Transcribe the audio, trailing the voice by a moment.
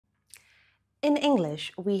In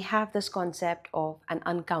English, we have this concept of an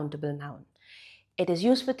uncountable noun. It is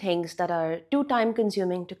used for things that are too time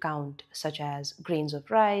consuming to count, such as grains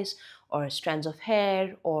of rice, or strands of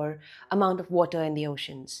hair, or amount of water in the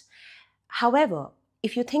oceans. However,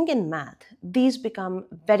 if you think in math, these become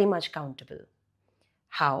very much countable.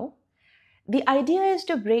 How? The idea is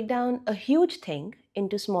to break down a huge thing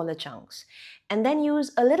into smaller chunks and then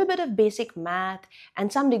use a little bit of basic math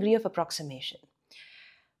and some degree of approximation.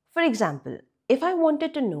 For example, if I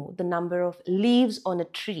wanted to know the number of leaves on a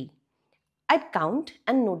tree, I'd count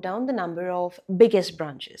and note down the number of biggest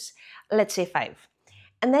branches, let's say 5,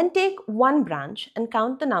 and then take one branch and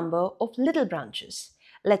count the number of little branches,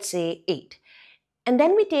 let's say 8. And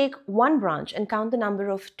then we take one branch and count the number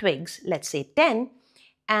of twigs, let's say 10,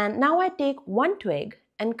 and now I take one twig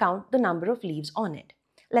and count the number of leaves on it.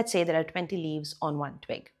 Let's say there are 20 leaves on one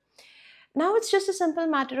twig. Now it's just a simple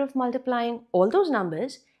matter of multiplying all those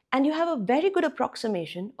numbers and you have a very good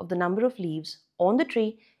approximation of the number of leaves on the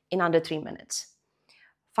tree in under 3 minutes.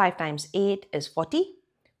 5 times 8 is 40,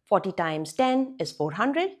 40 times 10 is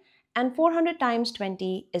 400, and 400 times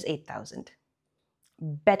 20 is 8,000.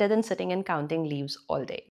 Better than sitting and counting leaves all day.